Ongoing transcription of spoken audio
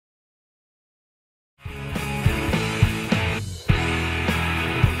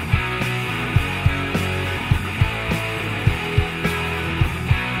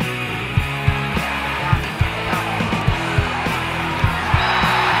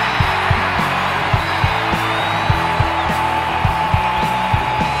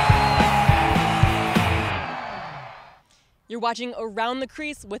watching Around the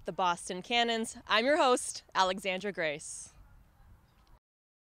Crease with the Boston Cannons. I'm your host, Alexandra Grace.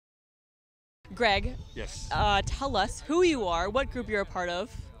 Greg, yes. Tell us who you are, what group you're a part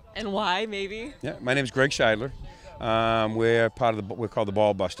of, and why, maybe. Yeah, my name is Greg Scheidler. We're called the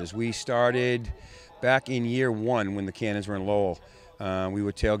Ball Busters. We started back in year one when the Cannons were in Lowell. We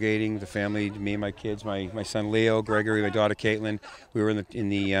were tailgating, the family, me and my kids, my son Leo, Gregory, my daughter Caitlin. We were in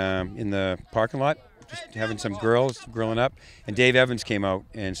the parking lot, just having some girls grilling up, and Dave Evans came out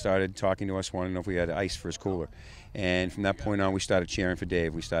and started talking to us, wanting to know if we had ice for his cooler. And from that point on, we started cheering for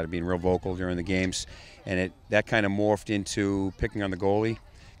Dave. We started being real vocal during the games, and that kind of morphed into picking on the goalie,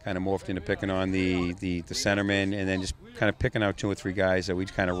 kind of morphed into picking on the centerman, and then just kind of picking out 2 or 3 guys that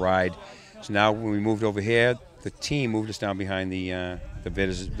we'd kind of ride. So now when we moved over here, the team moved us down behind the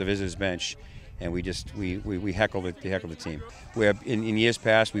visitors bench, and we heckled the team. Where in years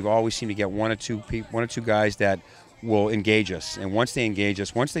past, we've always seemed to get one or two guys that will engage us, and once they engage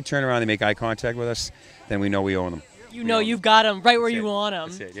us, once they turn around and make eye contact with us, then we know we own them. You know you've got them right where you want them.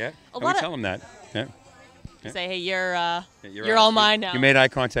 That's it, yeah. And we tell them that. Yeah. Say, hey, you're all mine now. You made eye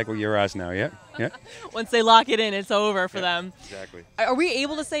contact with your eyes now, yeah? Yeah. Once they lock it in, it's over for them. Exactly. Are we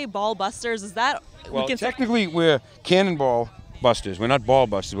able to say ball busters? Is that... Well, technically, we're cannonball busters. We're not ball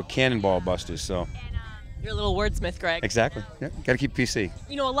busters. We're cannonball busters, so... You're a little wordsmith, Greg. Exactly. Yeah. Got to keep PC.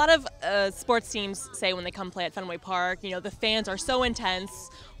 You know, a lot of sports teams say when they come play at Fenway Park, you know, the fans are so intense,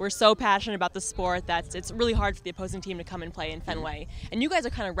 we're so passionate about the sport that it's really hard for the opposing team to come and play in Fenway. And you guys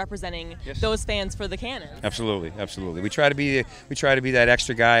are kind of representing those fans for the Cannons. Absolutely, absolutely. We try to be that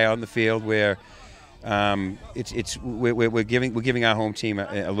extra guy out in the field where we're giving our home team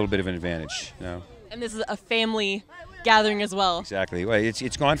a little bit of an advantage. You know? And this is a family gathering as well. Exactly. Well,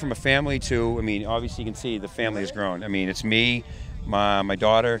 it's gone from a family to, I mean, obviously you can see the family has grown. I mean, it's me, my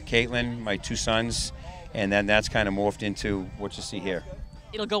daughter, Caitlin, my 2 sons, and then that's kind of morphed into what you see here.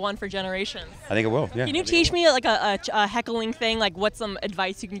 It'll go on for generations. I think it will, yeah. Can you teach me like a heckling thing, like what's some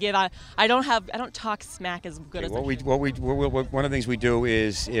advice you can give? I don't talk smack as good as one of the things we do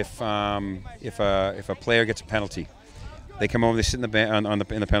is if a player gets a penalty, they come over, they sit in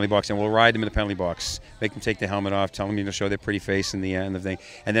the penalty box, and we'll ride them in the penalty box. Make them take their helmet off, tell them to show their pretty face in the thing.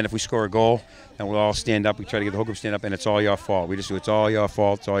 And then if we score a goal, then we'll all stand up. We try to get the whole group stand up, and it's all your fault. We just do it's all your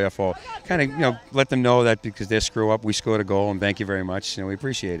fault, it's all your fault. Kind of let them know that because they screw up, we scored a goal, and thank you very much. We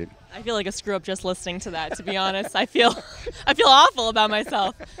appreciate it. I feel like a screw up just listening to that. To be honest, I feel awful about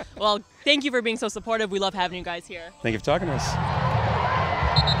myself. Well, thank you for being so supportive. We love having you guys here. Thank you for talking to us.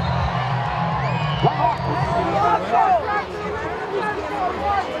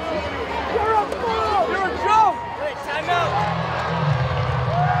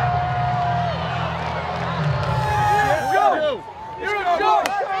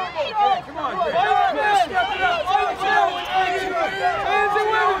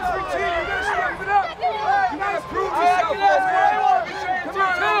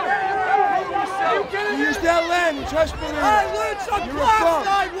 Trust me. I learned some class,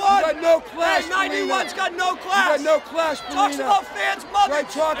 91. You got no class, hey, 91's got no class. You got no class, Talks about fans'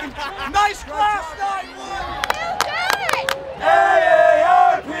 mothers. Try talking. Nice class, 91.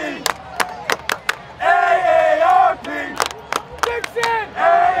 AARP. AARP. Dixon.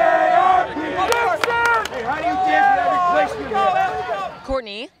 AARP. Dixon. Hey, how do you dance with every placement?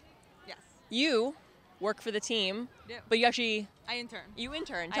 Courtney. Yes. You work for the team, but you actually... I intern. You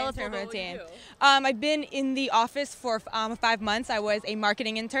intern. Tell us about what you do. I've been in the office for 5 months. I was a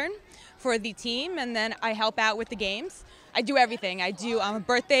marketing intern for the team, and then I help out with the games. I do everything. I do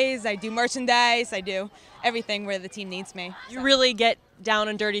birthdays, I do merchandise, I do everything where the team needs me. You really get down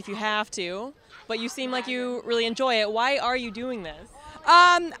and dirty if you have to, but you seem like you really enjoy it. Why are you doing this?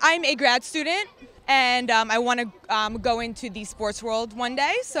 I'm a grad student, and I want to go into the sports world one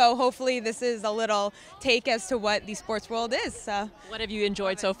day, so hopefully this is a little take as to what the sports world is. So. What have you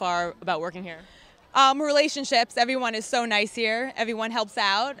enjoyed so far about working here? Relationships. Everyone is so nice here. Everyone helps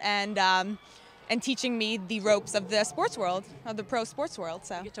out, and teaching me the ropes of the sports world, of the pro sports world.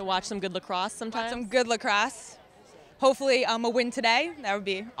 So. You get to watch some good lacrosse sometimes? Watch some good lacrosse. Hopefully a win today. That would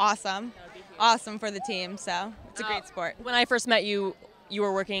be awesome. Awesome for the team, so it's a great sport. When I first met you, you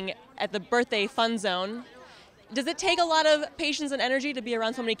were working at the birthday fun zone. Does it take a lot of patience and energy to be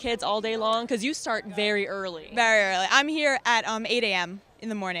around so many kids all day long? Because you start very early. Very early. I'm here at 8 a.m. in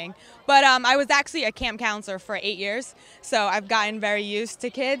the morning. But I was actually a camp counselor for 8 years, so I've gotten very used to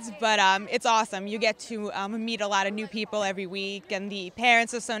kids. But it's awesome. You get to meet a lot of new people every week, and the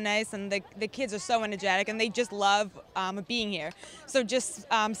parents are so nice, and the kids are so energetic, and they just love being here. So just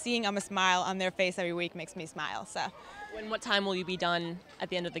seeing a smile on their face every week makes me smile. So. What time will you be done at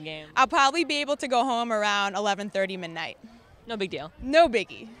the end of the game? I'll probably be able to go home around 11:30 midnight. No big deal. No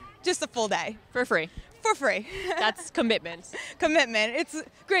biggie. Just a full day. For free. For free. That's commitment. Commitment. It's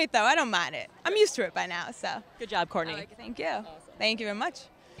great, though. I don't mind it. I'm used to it by now, so. Good job, Courtney. Thank you. Awesome. Thank you very much.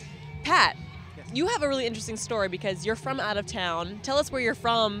 Pat, you have a really interesting story because you're from out of town. Tell us where you're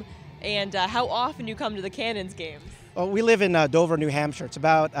from and how often you come to the Cannons games. Well, we live in Dover, New Hampshire. It's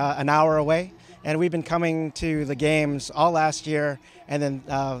about an hour away, and we've been coming to the games all last year and then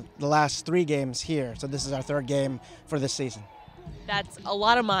the last 3 games here. So this is our 3rd game for this season. That's a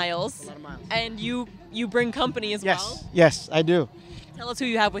lot of miles. And you bring company as well? Yes, I do. Tell us who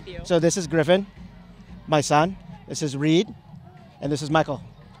you have with you. So this is Griffin, my son. This is Reed, and this is Michael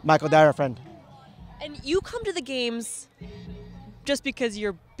Dyer, friend. And you come to the games just because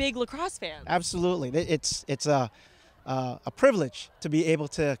you're big lacrosse fans. Absolutely. It's a privilege to be able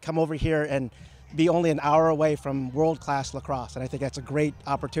to come over here and be only an hour away from world-class lacrosse. And I think that's a great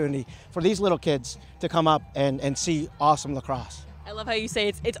opportunity for these little kids to come up and see awesome lacrosse. I love how you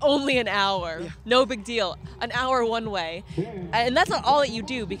say it's only an hour. Yeah. No big deal. An hour one way. And that's not all that you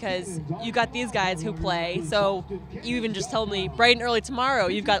do because you got these guys who play. So you even just told me bright and early tomorrow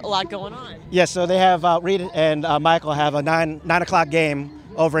you've got a lot going on. Yes, so they have, Reed and Michael have a 9 o'clock game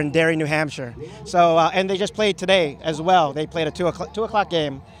over in Derry, New Hampshire. So, and they just played today as well. They played a 2 o'clock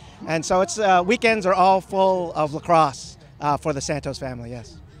game. And so it's weekends are all full of lacrosse for the Santos family,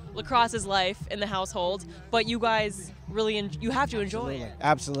 yes. Lacrosse is life in the household, but you guys really, you have to enjoy it.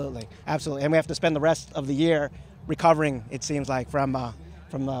 Absolutely, absolutely. And we have to spend the rest of the year recovering, it seems like, from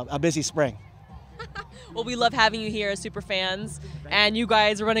a busy spring. Well, we love having you here as super fans, and you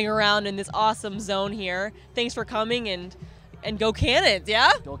guys running around in this awesome zone here. Thanks for coming, and go Cannons,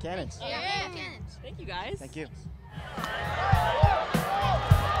 yeah? Go Cannons. Yeah. Thank you, guys. Thank you.